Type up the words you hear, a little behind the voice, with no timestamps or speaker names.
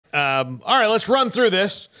All right, let's run through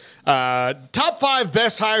this. Top 5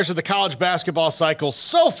 best hires of the college basketball cycle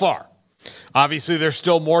so far. Obviously, there's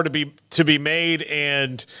still more to be made,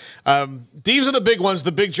 and these are the big ones,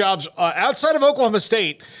 the big jobs outside of Oklahoma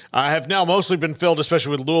State have now mostly been filled,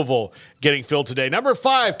 especially with Louisville getting filled today. Number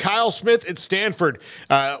 5, Kyle Smith at Stanford.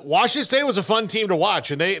 Washington State was a fun team to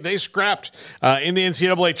watch, and they scrapped in the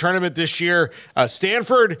NCAA tournament this year.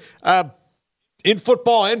 Stanford, in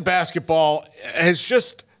football and basketball, has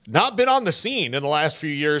just not been on the scene in the last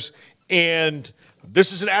few years, and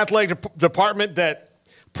this is an athletic department that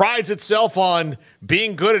prides itself on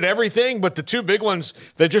being good at everything, but the two big ones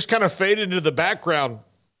that just kind of faded into the background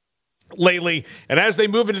lately. And as they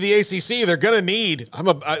move into the ACC, they're going to need.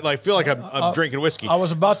 I feel like I'm drinking whiskey. I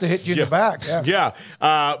was about to hit you in the back. Yeah.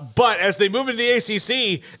 But as they move into the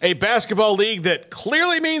ACC, a basketball league that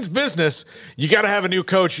clearly means business, you got to have a new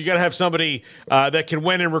coach. You got to have somebody that can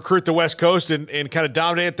win and recruit the West Coast and kind of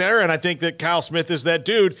dominate there. And I think that Kyle Smith is that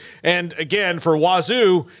dude. And again, for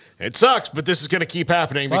Wazoo, it sucks, but this is going to keep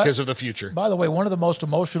happening because of the future. By the way, one of the most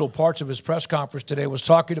emotional parts of his press conference today was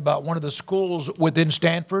talking about one of the schools within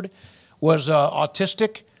Stanford was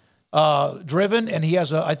autistic driven, and he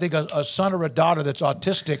has, I think, a son or a daughter that's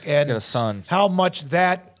autistic. And he's got a son. How much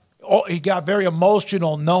that he got very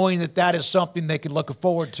emotional knowing that is something they could look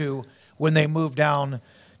forward to when they move down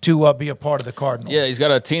to be a part of the Cardinals. Yeah, he's got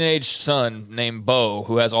a teenage son named Bo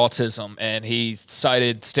who has autism, and he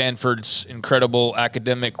cited Stanford's incredible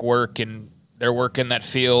academic work and their work in that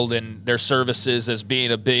field and their services as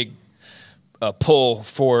being a big pull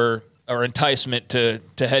for or enticement to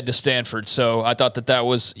head to Stanford. So I thought that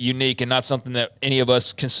was unique and not something that any of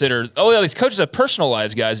us consider. Oh, yeah, these coaches have personal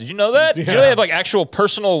lives, guys. Did you know that? Yeah. Did you know they have like actual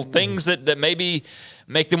personal things that maybe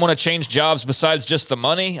make them want to change jobs besides just the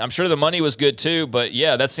money? I'm sure the money was good too, but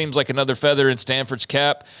yeah, that seems like another feather in Stanford's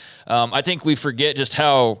cap. I think we forget just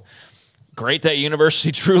how great that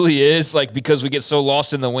university truly is, like because we get so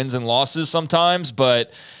lost in the wins and losses sometimes.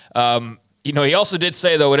 But you know, he also did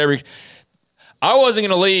say though, I wasn't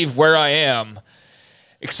going to leave where I am,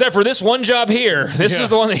 except for this one job here. This is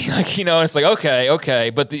the one that, like, you know, it's like okay.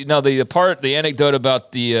 But the anecdote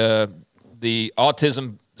about the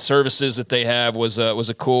autism services that they have was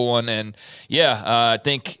a cool one, and I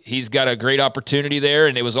think he's got a great opportunity there.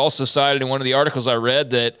 And it was also cited in one of the articles I read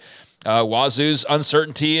that Wazoo's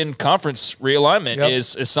uncertainty in conference realignment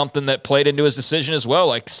is something that played into his decision as well.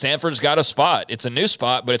 Like Stanford's got a spot. It's a new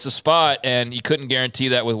spot, but it's a spot, and you couldn't guarantee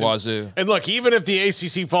that with Wazoo. And look, even if the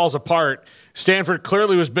ACC falls apart, Stanford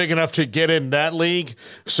clearly was big enough to get in that league,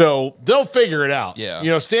 so they'll figure it out. Yeah, you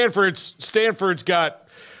know, Stanford's got.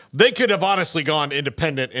 They could have honestly gone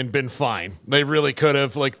independent and been fine. They really could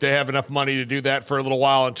have. Like, they have enough money to do that for a little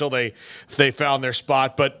while until they found their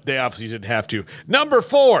spot, but they obviously didn't have to. Number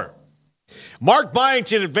 4, Mark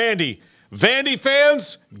Byington at Vandy. Vandy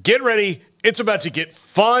fans, get ready. It's about to get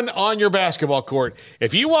fun on your basketball court.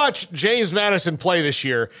 If you watch James Madison play this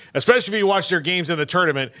year, especially if you watch their games in the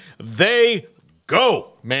tournament, they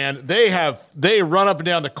go, man. They run up and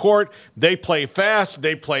down the court. They play fast.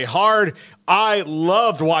 They play hard. I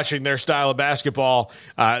loved watching their style of basketball.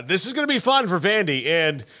 This is going to be fun for Vandy,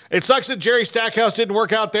 and it sucks that Jerry Stackhouse didn't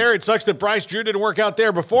work out there. It sucks that Bryce Drew didn't work out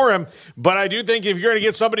there before him, but I do think if you're going to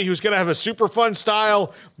get somebody who's going to have a super fun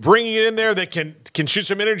style, bringing it in there that can shoot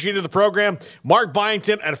some energy into the program, Mark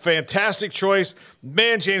Byington, a fantastic choice.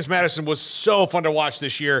 Man, James Madison was so fun to watch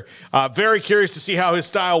this year. Very curious to see how his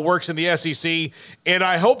style works in the SEC, and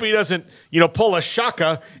I hope he doesn't, pull a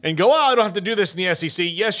Shaka and go, I don't have to do this in the SEC.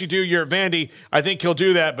 Yes, you do. You're at Vandy. I think he'll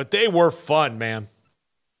do that, but they were fun, man.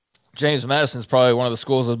 James Madison's probably one of the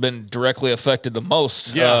schools that's been directly affected the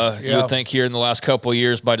most, you would think, here in the last couple of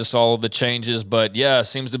years by just all of the changes. But, it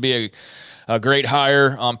seems to be a great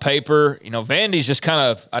hire on paper. Vandy's just kind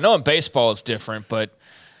of – I know in baseball it's different, but –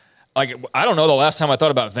 like, I don't know the last time I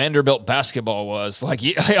thought about Vanderbilt basketball was. Like,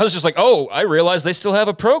 I was just like, oh, I realized they still have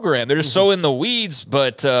a program. They're just so in the weeds.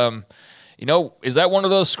 But, is that one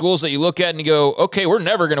of those schools that you look at and you go, okay, we're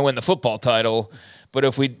never going to win the football title. But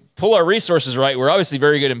if we pull our resources right, we're obviously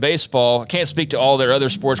very good in baseball. I can't speak to all their other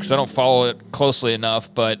sports because I don't follow it closely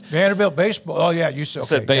enough. But Vanderbilt baseball. Oh, yeah, you said,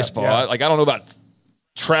 said baseball. Yeah. I don't know about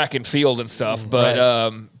track and field and stuff.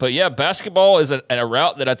 But yeah, basketball is a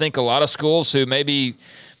route that I think a lot of schools who maybe –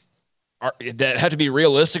 that have to be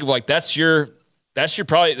realistic of, like, that's your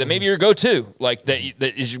probably maybe your go-to, like that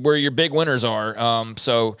is where your big winners are.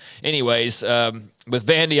 So anyways, with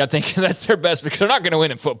Vandy, I think that's their best because they're not going to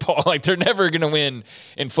win in football. Like, they're never going to win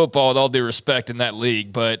in football with all due respect in that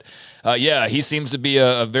league. But he seems to be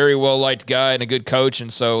a very well-liked guy and a good coach,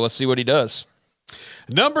 and so let's see what he does.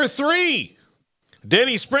 Number 3,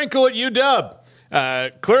 Denny Sprinkle at UW.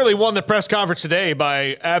 clearly won the press conference today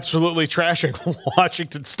by absolutely trashing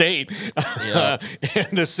Washington State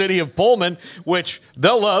and the city of Pullman, which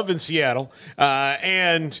they'll love in Seattle.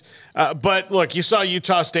 But look, you saw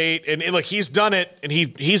Utah State, and look, he's done it, and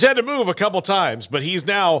he's had to move a couple times, but he's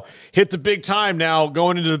now hit the big time now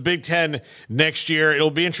going into the Big Ten next year.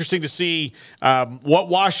 It'll be interesting to see what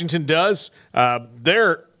Washington does.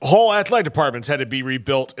 Their whole athletic departments had to be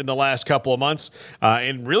rebuilt in the last couple of months,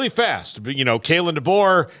 and really fast. But, Kalen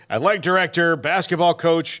DeBoer, athletic director, basketball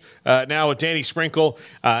coach, now with Danny Sprinkle,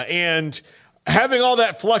 and having all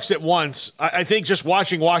that flux at once, I think just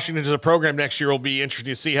watching Washington as a program next year will be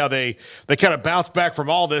interesting to see how they kind of bounce back from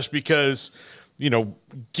all this because,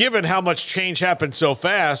 given how much change happened so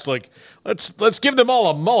fast, like let's give them all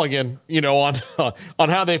a mulligan, on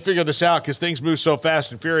how they figure this out because things move so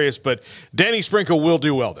fast and furious. But Danny Sprinkle will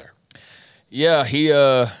do well there. Yeah, he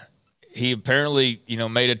apparently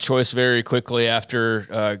made a choice very quickly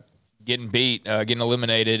after getting beat, getting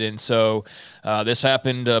eliminated. And so this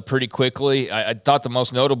happened pretty quickly. I thought the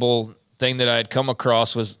most notable thing that I had come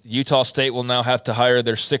across was Utah State will now have to hire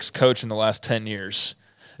their 6th coach in the last 10 years.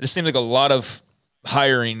 It just seems like a lot of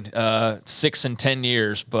hiring 6 and 10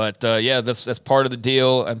 years. But, that's part of the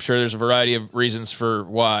deal. I'm sure there's a variety of reasons for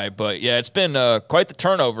why. But, yeah, it's been quite the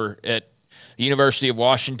turnover at the University of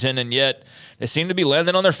Washington, and yet they seem to be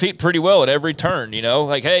landing on their feet pretty well at every turn,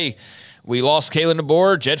 like, hey, we lost Kalen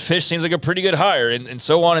DeBoer. Jed Fish seems like a pretty good hire, and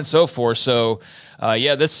so on and so forth. So,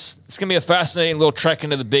 it's going to be a fascinating little trek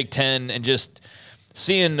into the Big Ten and just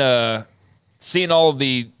seeing all of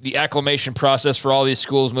the acclimation process for all these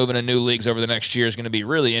schools moving to new leagues over the next year is going to be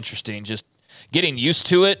really interesting. Just getting used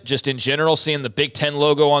to it, just in general, seeing the Big Ten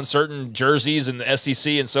logo on certain jerseys and the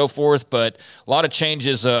SEC and so forth, but a lot of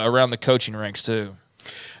changes around the coaching ranks too.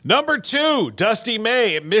 Number 2, Dusty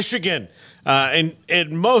May at Michigan.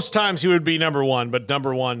 And most times he would be number 1, but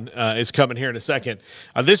number 1 is coming here in a second.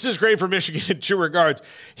 This is great for Michigan in 2 regards.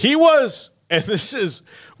 He was, and this is,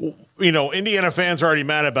 Indiana fans are already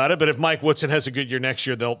mad about it, but if Mike Woodson has a good year next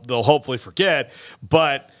year, they'll hopefully forget.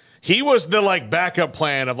 But he was the backup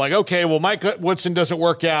plan of okay, well, Mike Woodson doesn't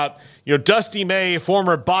work out. Dusty May,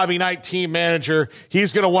 former Bobby Knight team manager,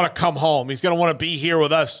 he's going to want to come home. He's going to want to be here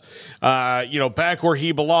with us, back where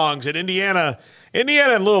he belongs. At Indiana and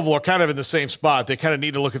Louisville are kind of in the same spot. They kind of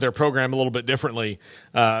need to look at their program a little bit differently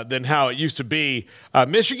than how it used to be.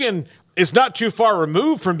 Michigan is not too far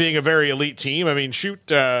removed from being a very elite team. I mean,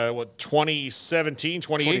 2017,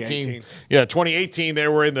 2018. Yeah, 2018 they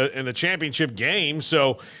were in the championship game.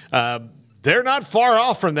 So they're not far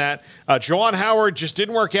off from that. Juwan Howard just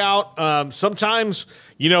didn't work out. Sometimes,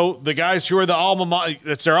 the guys who are the alma mater,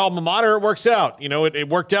 that's their alma mater, it works out. It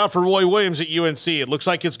worked out for Roy Williams at UNC. It looks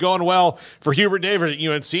like it's going well for Hubert Davis at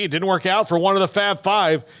UNC. It didn't work out for one of the Fab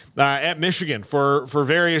Five at Michigan for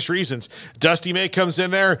various reasons. Dusty May comes in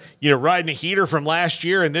there, riding a heater from last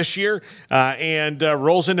year and this year, and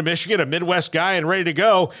rolls into Michigan, a Midwest guy and ready to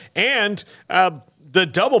go. And the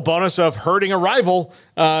double bonus of hurting a rival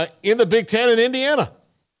in the Big Ten in Indiana.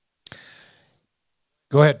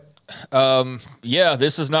 Go ahead.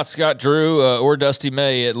 This is not Scott Drew or Dusty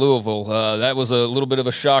May at Louisville. That was a little bit of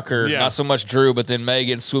a shocker. Yeah. Not so much Drew, but then May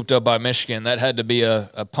getting swooped up by Michigan. That had to be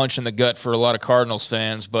a punch in the gut for a lot of Cardinals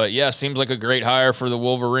fans. But, seems like a great hire for the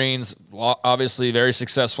Wolverines. Obviously, very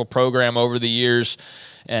successful program over the years.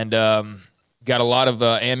 And got a lot of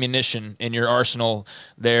ammunition in your arsenal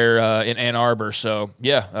there in Ann Arbor. So,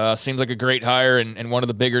 seems like a great hire and one of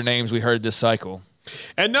the bigger names we heard this cycle.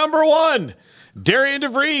 And number 1, Darian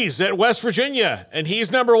DeVries at West Virginia. And he's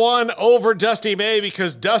number 1 over Dusty May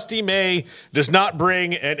because Dusty May does not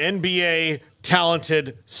bring an NBA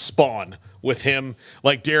talented spawn with him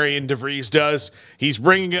like Darian DeVries does. He's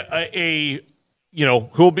bringing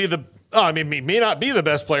who'll be he may not be the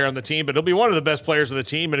best player on the team, but he'll be one of the best players of the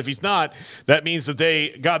team. And if he's not, that means that they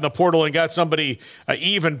got in the portal and got somebody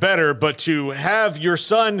even better. But to have your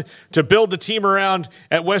son to build the team around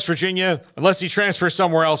at West Virginia, unless he transfers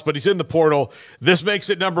somewhere else, but he's in the portal, this makes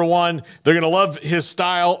it number 1. They're going to love his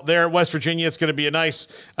style there at West Virginia. It's going to be a nice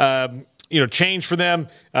change for them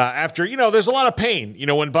after, there's a lot of pain,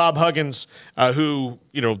 when Bob Huggins, who,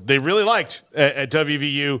 they really liked at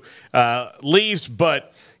WVU, leaves.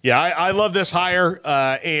 But yeah, I love this hire,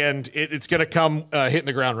 and it's going to come hitting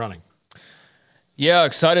the ground running. Yeah,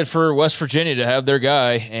 excited for West Virginia to have their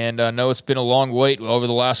guy, and I know it's been a long wait over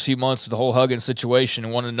the last few months of the whole Huggins situation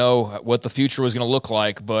and want to know what the future was going to look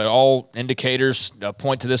like, but all indicators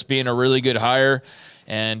point to this being a really good hire,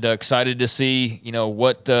 and excited to see,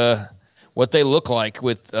 what they look like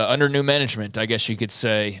with under new management, I guess you could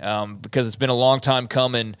say, because it's been a long time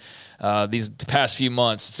coming. these past few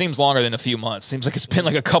months. It seems longer than a few months. Seems like it's been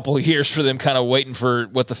like a couple of years for them kind of waiting for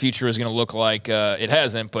what the future is going to look like. It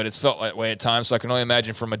hasn't, but it's felt that way at times. So I can only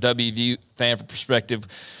imagine from a WVU fan perspective,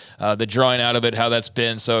 the drawing out of it, how that's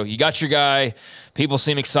been. So you got your guy. People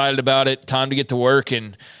seem excited about it. Time to get to work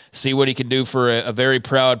and see what he can do for a very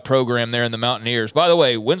proud program there in the Mountaineers. By the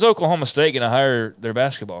way, when's Oklahoma State going to hire their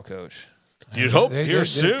basketball coach? You'd hope here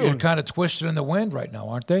soon. They're kind of twisted in the wind right now,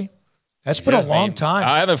 aren't they? That's been a long time.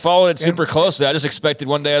 I haven't followed it super closely. I just expected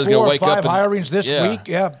one day I was going to wake up. 4 or 5 hirings this week,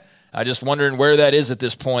 yeah. I just wondering where that is at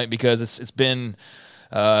this point, because it's been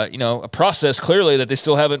a process clearly that they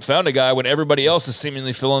still haven't found a guy when everybody else is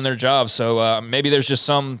seemingly filling their job. So maybe there's just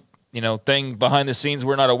some thing behind the scenes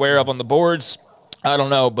we're not aware of on the boards. I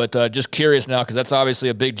don't know, but just curious now, because that's obviously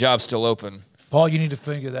a big job still open. Paul, you need to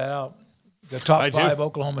figure that out. The top 5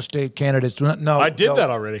 Oklahoma State candidates. No, I did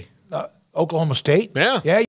that already. Oklahoma State? Yeah. Yeah.